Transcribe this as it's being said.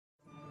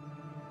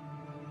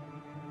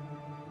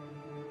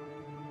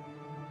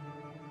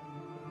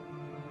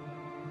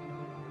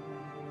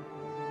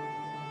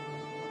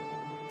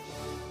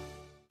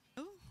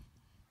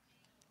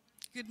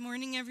Good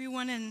morning,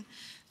 everyone, and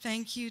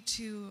thank you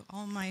to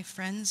all my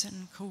friends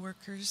and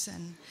coworkers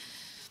and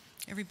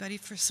everybody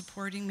for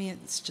supporting me.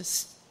 It's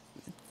just,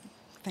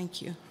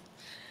 thank you.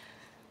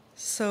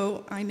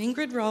 So I'm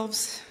Ingrid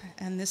Rolfs,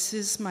 and this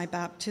is my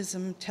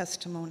baptism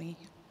testimony.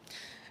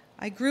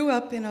 I grew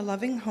up in a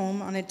loving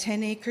home on a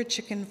 10-acre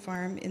chicken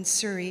farm in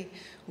Surrey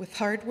with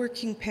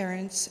hardworking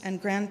parents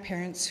and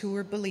grandparents who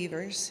were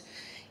believers,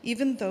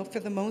 even though for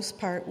the most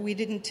part we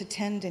didn't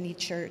attend any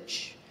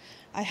church.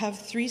 I have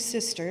 3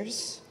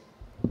 sisters.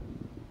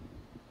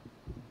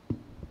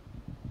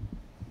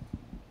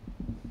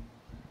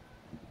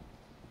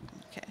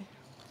 Okay.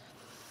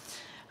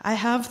 I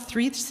have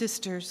 3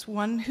 sisters,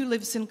 one who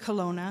lives in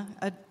Kelowna,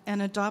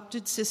 an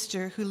adopted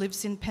sister who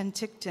lives in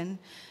Penticton,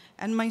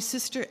 and my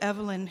sister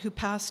Evelyn, who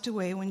passed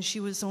away when she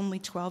was only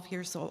 12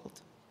 years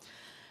old.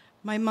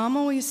 My mom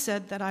always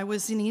said that I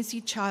was an easy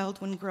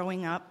child when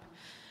growing up.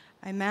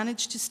 I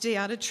managed to stay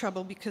out of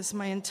trouble because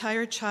my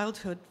entire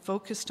childhood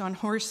focused on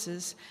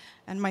horses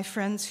and my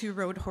friends who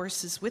rode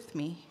horses with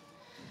me.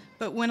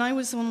 But when I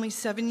was only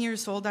 7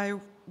 years old, I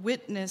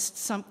witnessed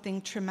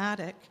something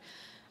traumatic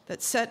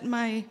that set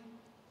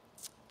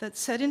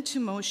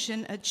into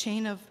motion a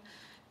chain of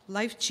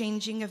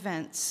life-changing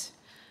events.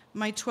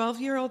 My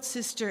 12-year-old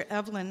sister,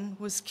 Evelyn,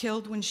 was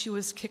killed when she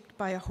was kicked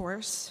by a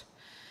horse.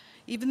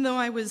 Even though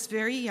I was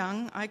very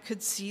young, I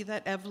could see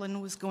that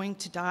Evelyn was going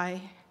to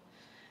die.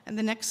 And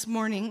the next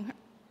morning,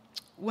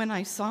 when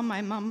I saw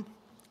my mom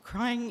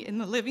crying in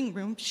the living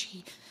room,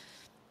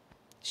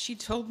 she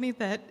told me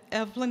that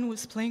Evelyn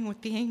was playing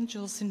with the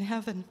angels in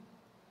heaven.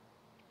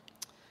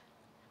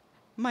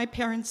 My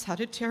parents had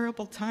a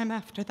terrible time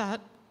after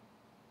that,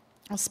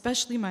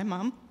 especially my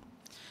mom.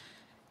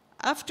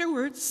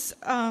 Afterwards,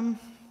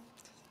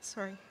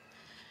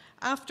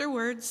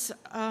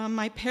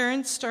 my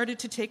parents started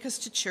to take us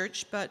to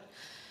church, but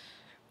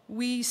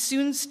we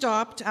soon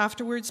stopped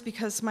afterwards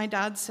because my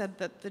dad said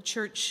that the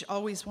church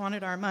always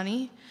wanted our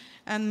money,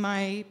 and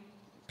my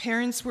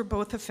parents were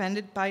both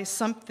offended by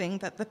something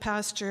that the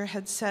pastor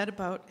had said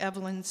about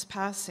Evelyn's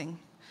passing.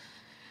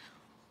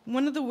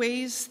 One of the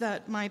ways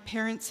that my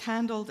parents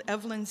handled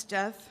Evelyn's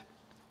death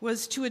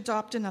was to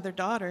adopt another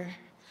daughter.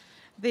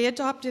 They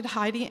adopted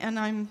Heidi, and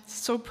I'm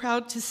so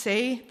proud to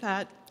say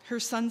that her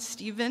son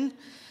Stephen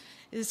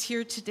is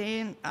here today,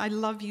 and I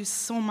love you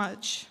so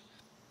much.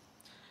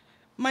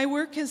 My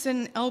work as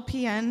an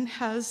LPN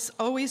has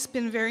always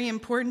been very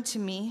important to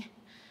me.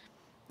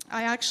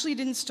 I actually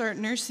didn't start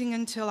nursing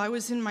until I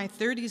was in my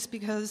 30s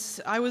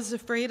because I was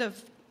afraid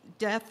of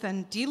death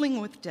and dealing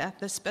with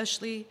death,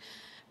 especially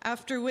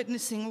after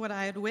witnessing what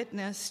I had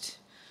witnessed.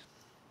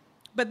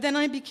 But then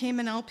I became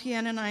an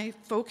LPN and I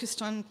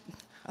focused on,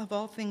 of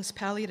all things,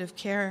 palliative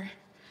care.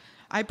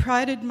 I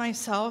prided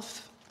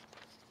myself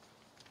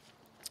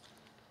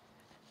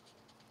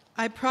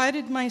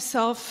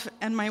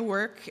and my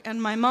work,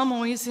 and my mom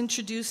always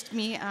introduced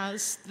me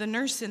as the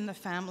nurse in the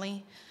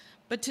family.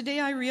 But today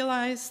I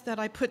realize that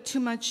I put too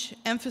much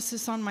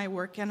emphasis on my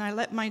work and I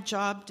let my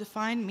job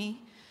define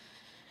me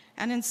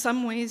and in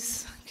some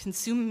ways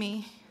consume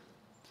me.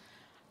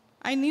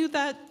 I knew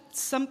that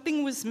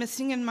something was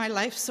missing in my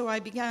life, so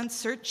I began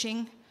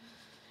searching,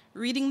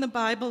 reading the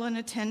Bible and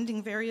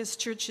attending various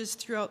churches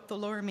throughout the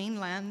Lower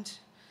Mainland.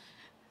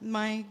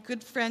 My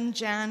good friend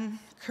Jan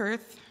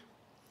Kurth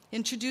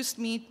introduced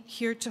me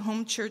here to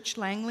Home Church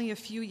Langley a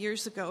few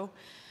years ago,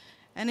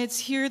 and it's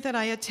here that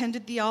I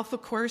attended the Alpha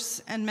course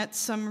and met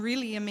some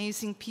really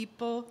amazing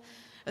people,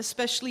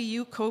 especially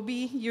you,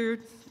 Kobe. You're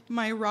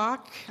my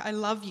rock. I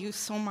love you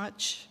so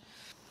much.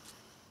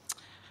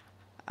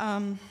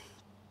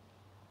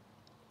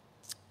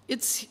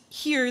 It's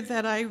here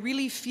that I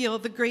really feel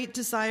the great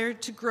desire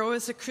to grow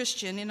as a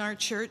Christian in our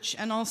church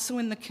and also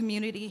in the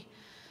community.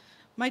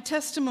 My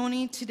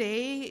testimony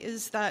today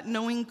is that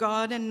knowing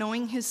God and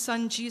knowing His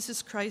Son,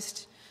 Jesus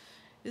Christ,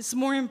 is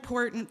more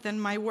important than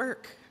my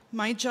work.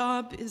 My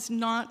job is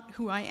not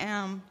who I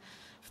am.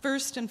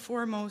 First and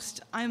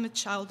foremost, I am a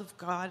child of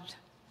God.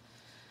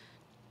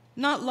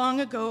 Not long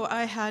ago,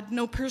 I had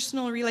no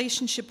personal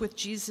relationship with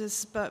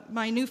Jesus, but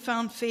my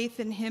newfound faith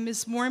in Him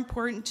is more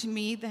important to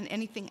me than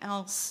anything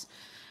else.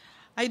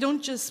 I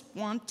don't just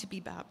want to be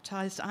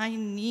baptized, I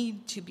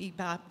need to be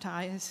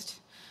baptized.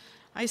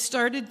 I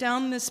started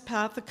down this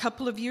path a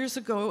couple of years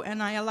ago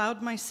and I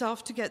allowed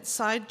myself to get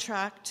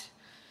sidetracked,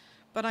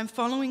 but I'm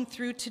following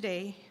through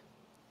today.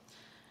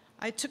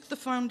 I took the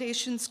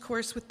Foundations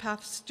course with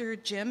Pastor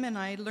Jim and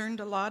I learned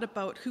a lot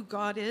about who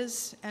God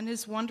is and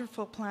His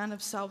wonderful plan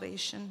of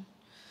salvation.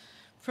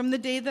 From the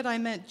day that I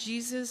met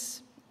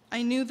Jesus,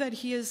 I knew that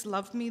He has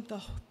loved me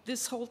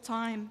this whole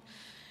time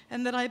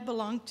and that I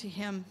belong to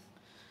Him.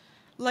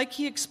 Like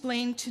He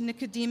explained to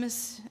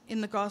Nicodemus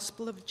in the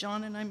Gospel of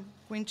John, and I'm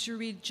going to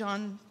read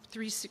John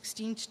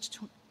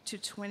 3:16 to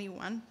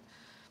 21.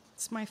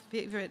 It's my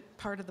favorite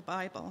part of the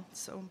Bible.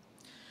 So,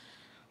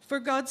 for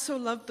God so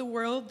loved the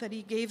world that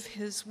He gave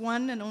His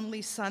one and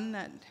only Son,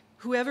 that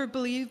whoever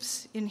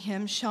believes in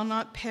Him shall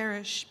not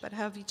perish but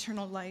have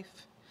eternal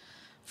life.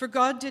 For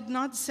God did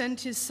not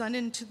send His Son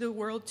into the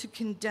world to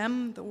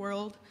condemn the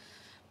world,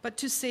 but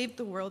to save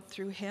the world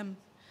through him.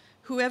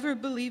 Whoever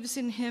believes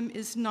in him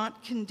is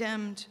not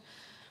condemned,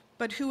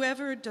 but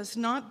whoever does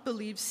not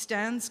believe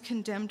stands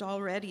condemned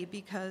already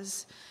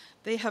because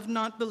they have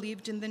not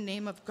believed in the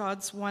name of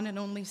God's one and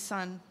only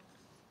Son.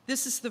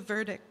 This is the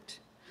verdict.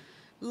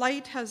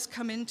 Light has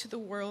come into the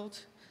world,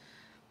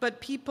 but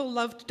people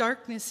loved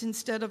darkness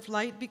instead of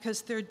light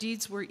because their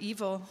deeds were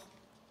evil.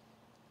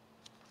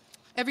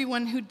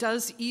 Everyone who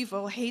does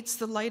evil hates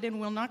the light and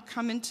will not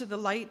come into the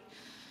light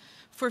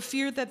for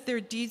fear that their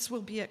deeds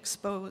will be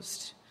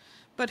exposed.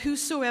 But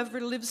whosoever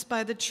lives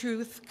by the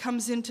truth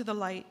comes into the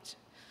light.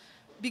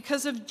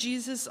 Because of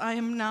Jesus, I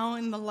am now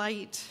in the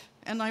light,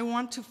 and I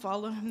want to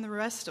follow him the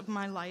rest of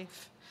my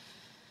life.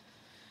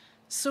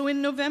 So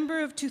in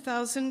November of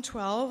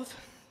 2012,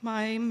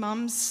 my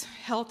mom's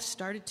health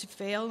started to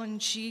fail,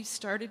 and she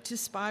started to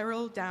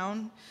spiral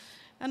down,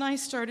 and I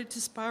started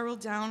to spiral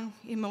down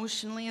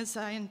emotionally as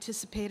I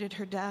anticipated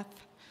her death.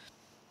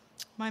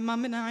 My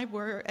mom and I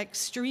were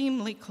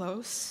extremely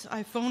close.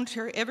 I phoned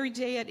her every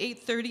day at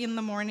 8:30 in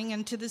the morning,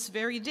 and to this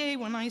very day,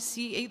 when I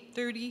see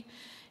 8:30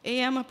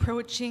 a.m.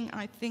 approaching,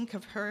 I think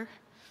of her.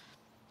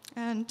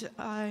 And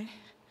I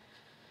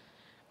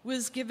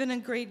was given a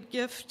great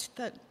gift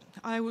that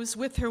I was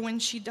with her when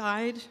she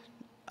died.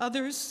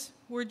 Others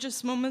were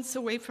just moments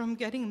away from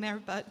getting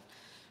there, but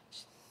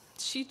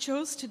she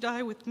chose to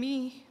die with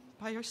me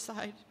by her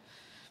side.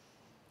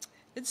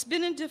 It's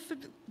been a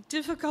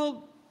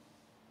difficult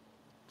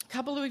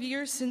couple of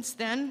years since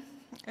then,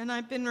 and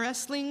I've been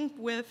wrestling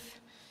with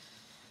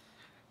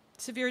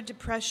severe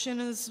depression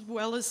as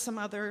well as some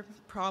other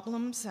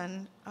problems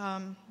and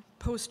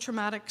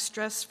post-traumatic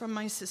stress from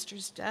my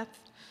sister's death.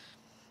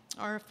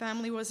 Our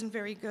family wasn't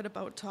very good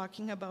about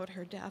talking about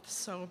her death,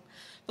 so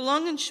the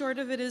long and short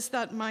of it is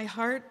that my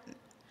heart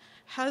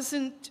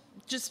hasn't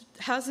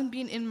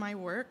been in my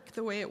work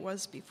the way it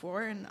was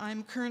before, and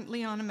I'm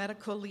currently on a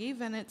medical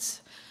leave, and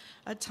it's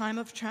a time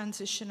of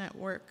transition at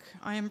work.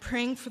 I am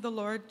praying for the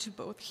Lord to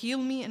both heal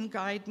me and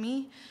guide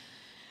me,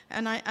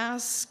 and I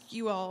ask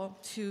you all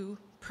to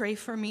pray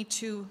for me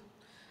too.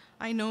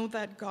 I know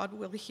that God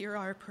will hear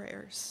our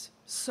prayers.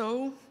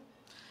 So,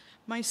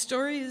 my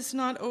story is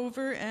not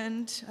over,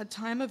 and a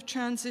time of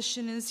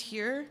transition is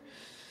here,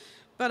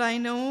 but I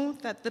know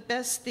that the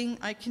best thing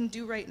I can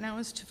do right now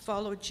is to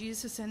follow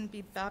Jesus and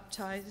be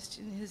baptized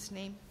in his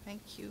name.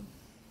 Thank you.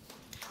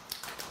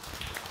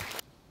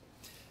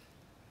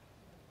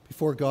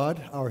 Before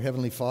God, our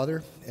Heavenly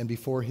Father, and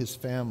before his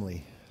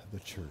family, the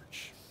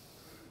church,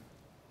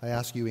 I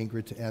ask you,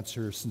 Ingrid, to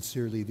answer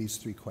sincerely these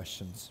three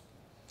questions.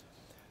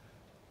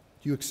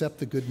 Do you accept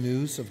the good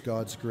news of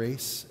God's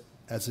grace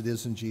as it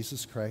is in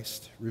Jesus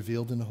Christ,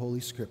 revealed in the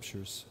Holy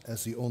Scriptures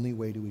as the only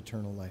way to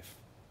eternal life?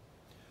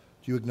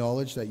 Do you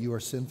acknowledge that you are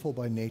sinful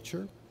by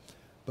nature,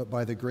 but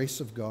by the grace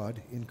of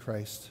God in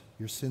Christ,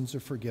 your sins are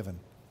forgiven,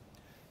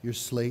 your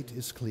slate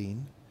is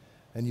clean,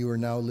 and you are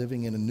now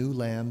living in a new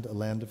land, a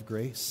land of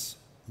grace,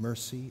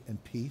 mercy,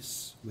 and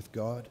peace with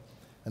God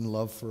and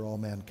love for all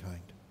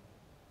mankind?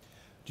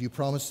 Do you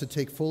promise to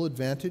take full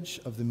advantage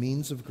of the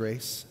means of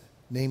grace,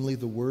 namely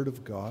the Word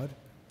of God,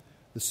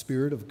 the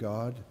Spirit of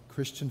God,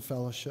 Christian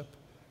fellowship,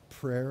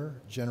 prayer,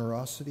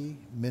 generosity,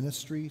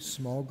 ministry,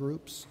 small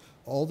groups,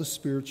 all the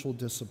spiritual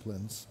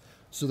disciplines,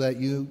 so that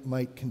you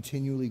might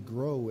continually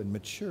grow and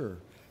mature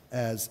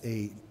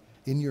in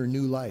your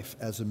new life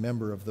as a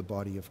member of the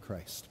body of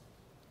Christ?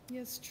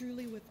 Yes,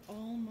 truly, with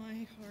all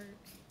my heart.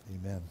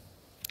 Amen.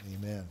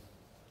 Amen.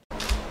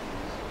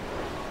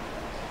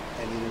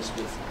 And it is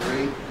with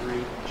great,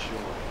 great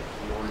joy,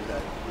 Lord,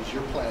 that it was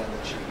your plan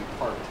that you be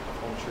part of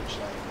Home Church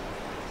Life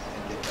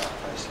and get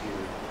baptized here in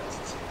the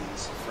presence of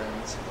these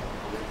friends and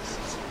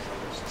witnesses and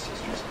brothers and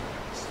sisters in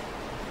Christ.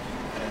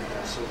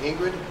 And so,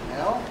 Ingrid,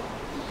 now,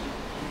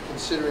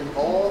 considering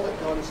all that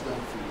God has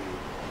done for you,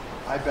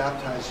 I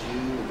baptize you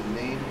in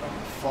the name of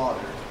the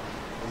Father,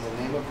 in the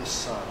name of the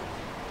Son,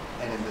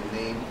 and in the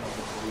name of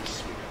the Holy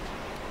Spirit.